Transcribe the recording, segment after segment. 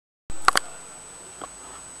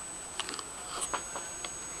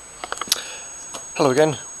Hello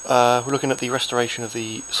again. We're looking at the restoration of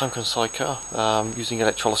the sunken sidecar using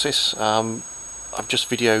electrolysis. I've just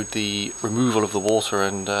videoed the removal of the water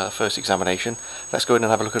and first examination. Let's go in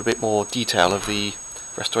and have a look at a bit more detail of the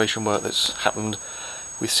restoration work that's happened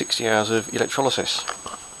with 60 hours of electrolysis.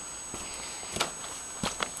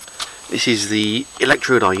 This is the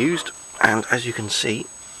electrode I used, and as you can see,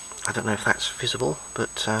 I don't know if that's visible,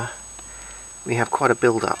 but we have quite a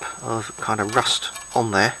build-up of kind of rust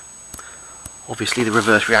on there. Obviously the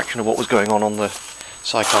reverse reaction of what was going on the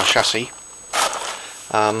sidecar chassis.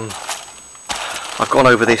 I've gone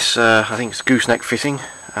over this, I think it's gooseneck fitting,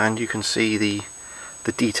 and you can see the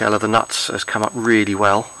detail of the nuts has come up really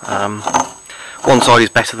well. One side is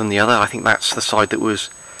better than the other. I think that's the side that was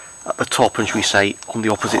at the top, and should we say on the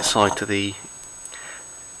opposite side to the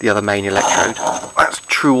other main electrode. That's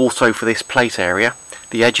true also for this plate area.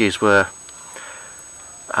 The edges were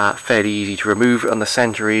fairly easy to remove, and the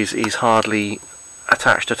centre is hardly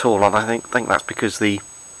attached at all, and I think that's because the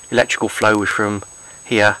electrical flow was from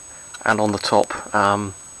here and on the top.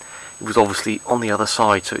 It was obviously on the other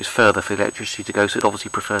side, so it's further for the electricity to go, so it obviously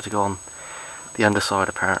preferred to go on the underside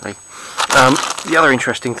apparently. The other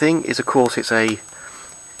interesting thing is, of course, it's a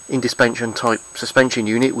in-suspension type suspension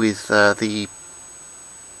unit with the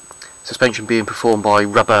suspension being performed by a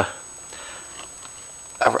rubber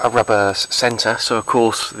centre, so of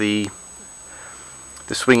course the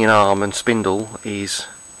swinging arm and spindle is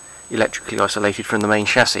electrically isolated from the main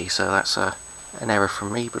chassis, so that's an error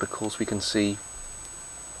from me, but of course we can see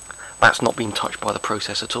that's not been touched by the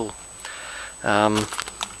process at all.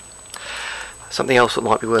 Something else that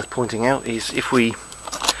might be worth pointing out is if we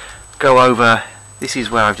go over, this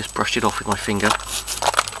is where I've just brushed it off with my finger,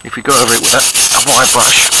 if we go over it with a wire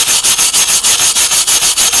brush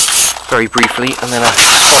very briefly and then a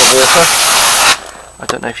spot of water, I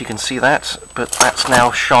don't know if you can see that, but that's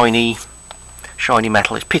now shiny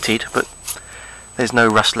metal. It's pitted, but there's no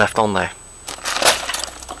rust left on there.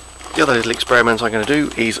 The other little experiment I'm going to do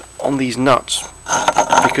is on these nuts,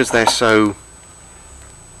 because they're so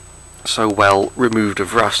well removed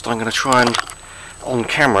of rust. I'm going to try and on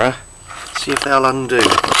camera see if they'll undo.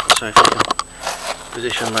 So if I can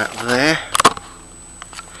position that there,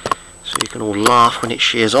 so you can all laugh when it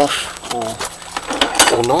shears off, or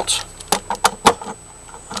not.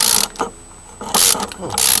 Oh.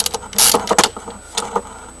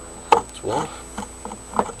 That's one.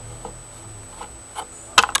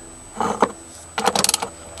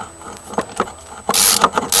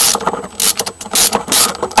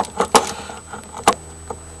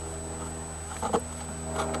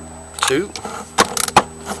 Two.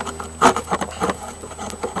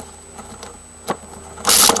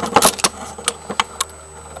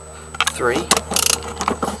 Three.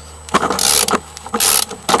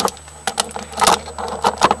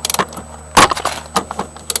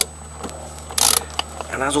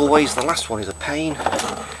 And as always, the last one is a pain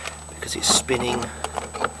because it's spinning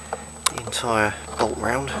the entire bolt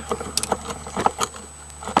round.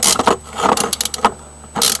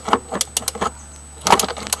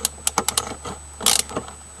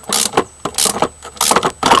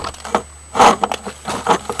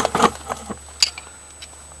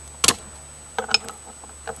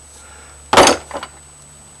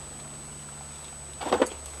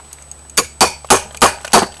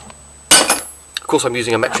 Of course I'm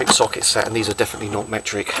using a metric socket set, and these are definitely not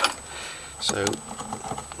metric, so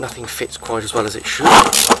nothing fits quite as well as it should.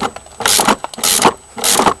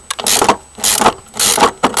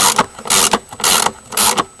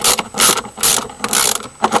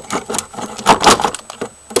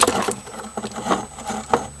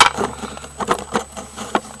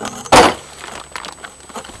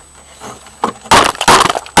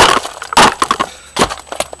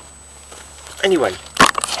 Anyway, you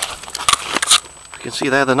can see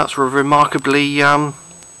there the nuts were remarkably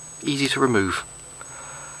easy to remove.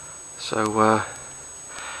 So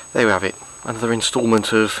there we have it, another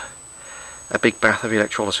instalment of a big bath of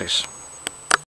electrolysis.